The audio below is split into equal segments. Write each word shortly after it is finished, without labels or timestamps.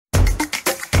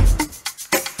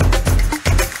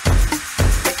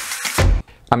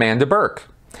Amanda Burke.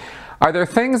 Are there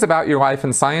things about your life in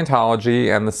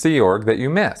Scientology and the Sea Org that you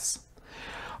miss?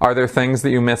 Are there things that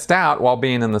you missed out while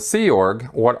being in the Sea Org?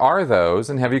 What are those,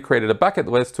 and have you created a bucket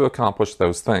list to accomplish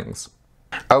those things?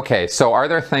 Okay, so are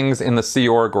there things in the Sea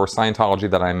Org or Scientology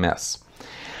that I miss?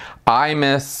 I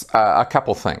miss a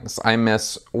couple things. I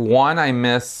miss a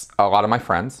lot of my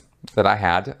friends that I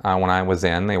had when I was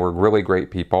in. They were really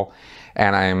great people,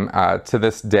 and I'm to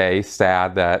this day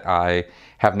sad that I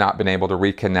have not been able to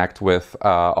reconnect with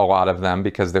a lot of them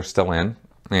because they're still in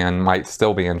and might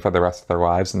still be in for the rest of their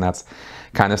lives, and that's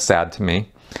kind of sad to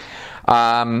me.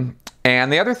 And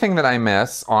the other thing that I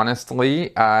miss,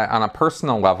 honestly, on a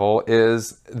personal level,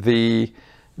 is the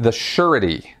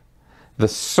surety, the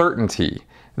certainty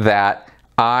that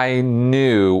I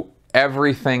knew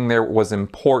everything there was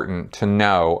important to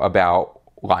know about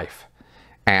life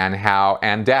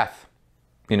and death,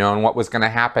 you know, and what was going to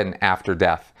happen after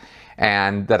death,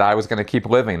 and that I was going to keep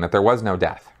living, that there was no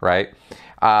death, right?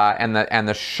 And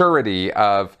the surety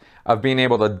of being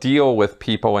able to deal with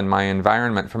people in my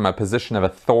environment from a position of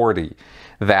authority,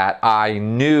 that I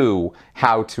knew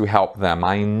how to help them.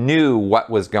 I knew what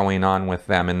was going on with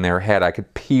them in their head. I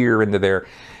could peer into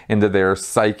their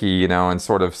psyche, you know, and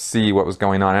sort of see what was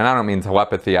going on. And I don't mean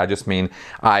telepathy. I just mean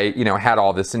I, you know, had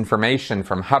all this information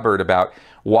from Hubbard about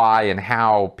why and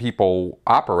how people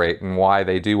operate and why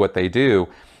they do what they do,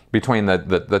 between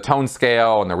the tone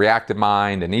scale and the reactive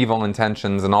mind and evil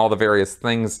intentions and all the various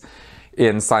things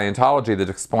in Scientology that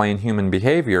explain human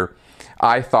behavior.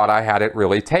 I thought I had it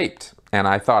really taped, and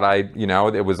I thought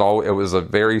it was a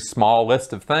very small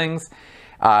list of things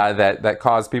that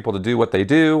cause people to do what they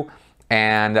do,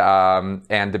 and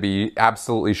to be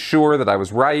absolutely sure that I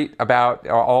was right about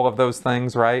all of those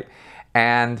things, right?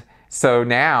 And so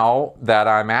now that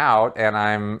I'm out and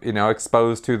I'm, you know,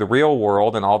 exposed to the real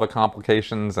world and all the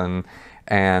complications and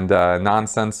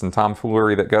nonsense and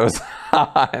tomfoolery that goes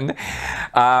on,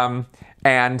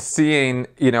 and seeing,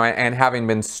 you know, and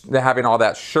having all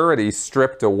that surety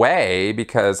stripped away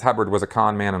because Hubbard was a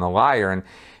con man and a liar, and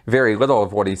very little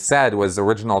of what he said was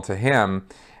original to him,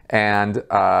 and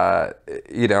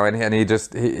you know, and he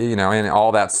you know, and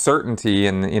all that certainty,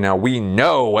 and, you know, we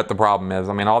know what the problem is.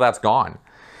 I mean, all that's gone.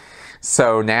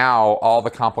 So now all the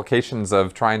complications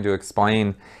of trying to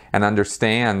explain and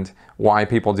understand why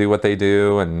people do what they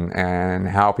do and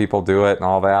how people do it and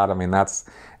all that, I mean,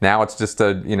 now it's just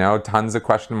you know, tons of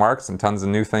question marks and tons of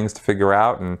new things to figure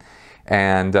out,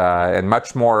 and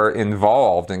much more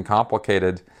involved and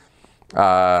complicated, you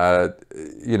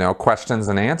know, questions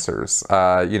and answers,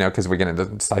 you know, because we get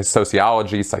into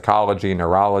sociology, psychology,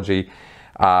 neurology,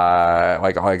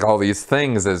 like all these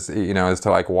things, as you know, as to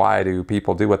like, why do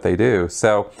people do what they do.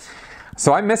 So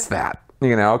I miss that,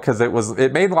 you know, because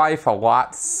it made life a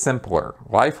lot simpler.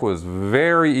 Life was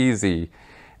very easy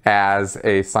as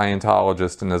a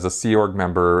Scientologist and as a Sea Org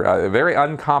member, very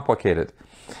uncomplicated.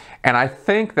 And I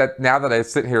think that now that I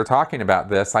sit here talking about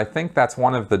this, I think that's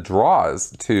one of the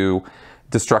draws to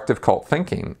destructive cult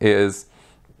thinking is,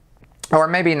 or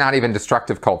maybe not even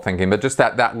destructive cult thinking, but just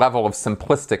that level of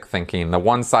simplistic thinking, the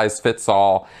one size fits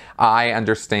all, I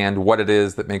understand what it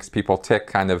is that makes people tick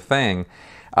kind of thing.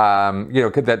 You know,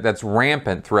 that's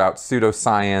rampant throughout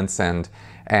pseudoscience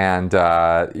and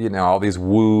you know, all these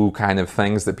woo kind of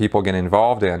things that people get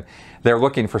involved in. They're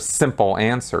looking for simple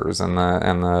answers, and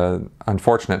the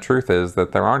unfortunate truth is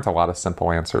that there aren't a lot of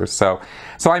simple answers. So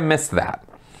I miss that.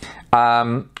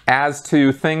 As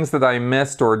to things that I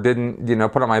missed or didn't, you know,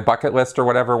 put on my bucket list or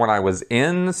whatever when I was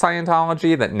in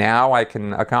Scientology that now I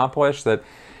can accomplish, that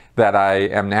I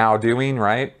am now doing,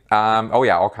 right? Oh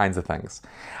yeah, all kinds of things.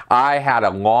 I had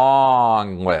a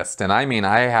long list, and I mean,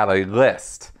 I had a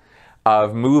list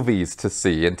of movies to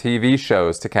see and TV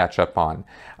shows to catch up on.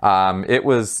 It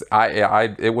was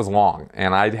long,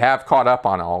 and I have caught up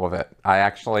on all of it. I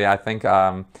think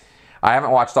I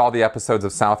haven't watched all the episodes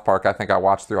of South Park. I think I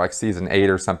watched through like season 8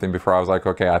 or something before I was like,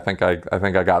 okay, I think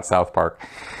I got South Park.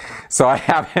 So I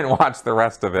haven't watched the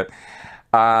rest of it.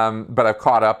 But I've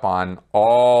caught up on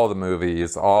all the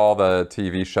movies, all the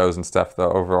TV shows and stuff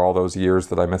over all those years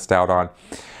that I missed out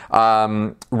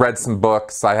on. Read some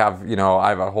books. I have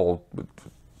a whole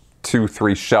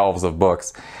 2-3 shelves of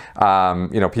books.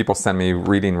 You know, people send me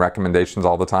reading recommendations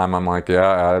all the time. I'm like,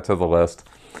 yeah, add it to the list.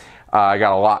 I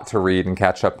got a lot to read and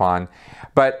catch up on.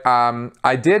 But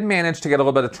I did manage to get a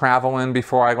little bit of travel in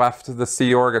before I left the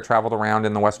Sea Org. I traveled around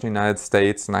in the Western United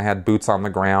States, and I had boots on the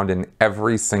ground in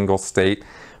every single state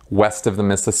west of the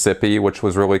Mississippi, which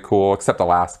was really cool, except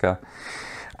Alaska.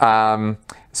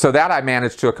 So that I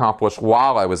managed to accomplish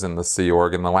while I was in the Sea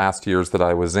Org in the last years that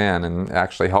I was in, and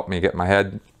actually helped me get my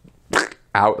head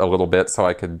out a little bit so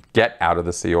I could get out of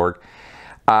the Sea Org.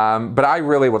 But I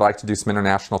really would like to do some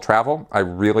international travel. I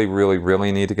really, really,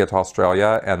 really need to get to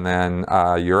Australia, and then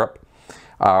Europe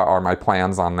are my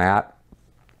plans on that.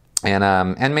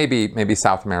 And maybe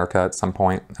South America at some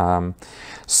point.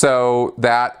 So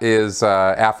that is,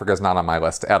 Africa's not on my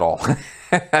list at all.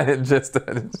 just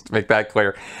to make that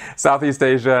clear. Southeast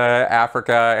Asia,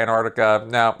 Africa, Antarctica,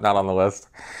 no, not on the list.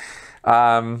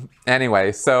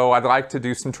 Anyway, so I'd like to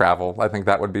do some travel. I think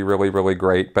that would be really, really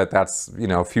great, but that's, you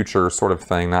know, future sort of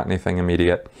thing, not anything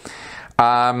immediate.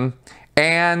 And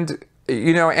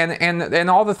you know, and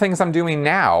all the things I'm doing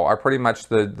now are pretty much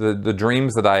the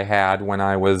dreams that I had when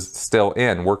I was still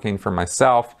working for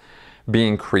myself,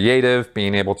 being creative,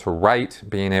 being able to write,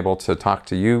 being able to talk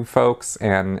to you folks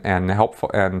and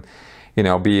helpful, and you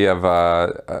know, be of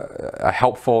a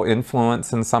helpful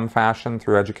influence in some fashion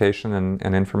through education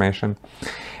and information,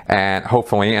 and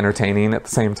hopefully entertaining at the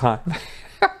same time.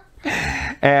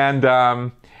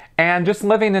 And just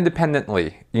living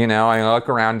independently, you know, I look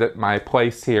around at my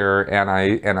place here,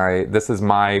 and this is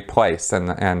my place,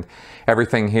 and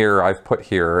everything here I've put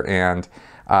here, and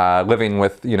living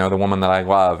with, you know, the woman that I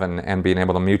love, and being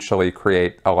able to mutually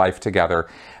create a life together.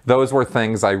 Those were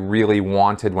things I really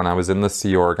wanted when I was in the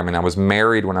Sea Org. I mean, I was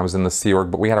married when I was in the Sea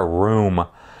Org, but we had a room,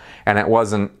 and it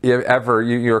wasn't ever,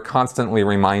 you're constantly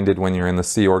reminded when you're in the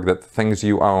Sea Org that the things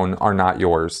you own are not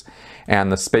yours.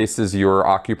 And the spaces you're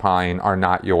occupying are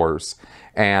not yours.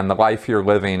 And the life you're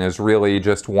living is really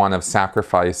just one of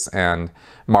sacrifice and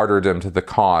martyrdom to the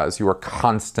cause. You are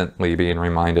constantly being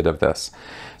reminded of this.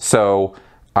 So,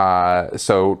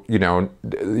 you know,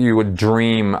 you would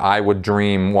dream, I would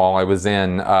dream while I was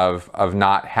in of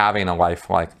not having a life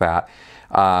like that.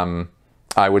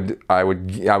 I would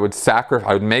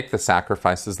make the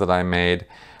sacrifices that I made.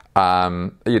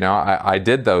 You know, I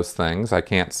did those things. I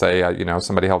can't say, you know,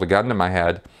 somebody held a gun to my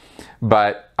head,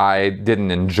 but I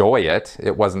didn't enjoy it.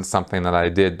 It wasn't something that I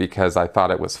did because I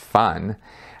thought it was fun.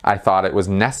 I thought it was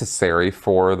necessary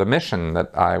for the mission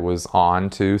that I was on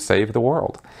to save the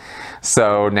world.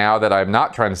 So now that I'm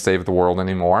not trying to save the world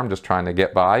anymore, I'm just trying to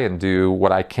get by and do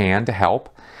what I can to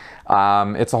help.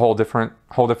 It's a whole different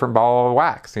ball of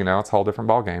wax, you know, it's a whole different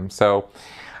ball game. So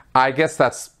I guess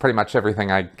that's pretty much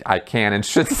everything I can and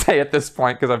should say at this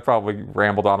point, because I've probably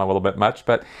rambled on a little bit much,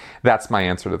 but that's my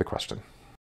answer to the question.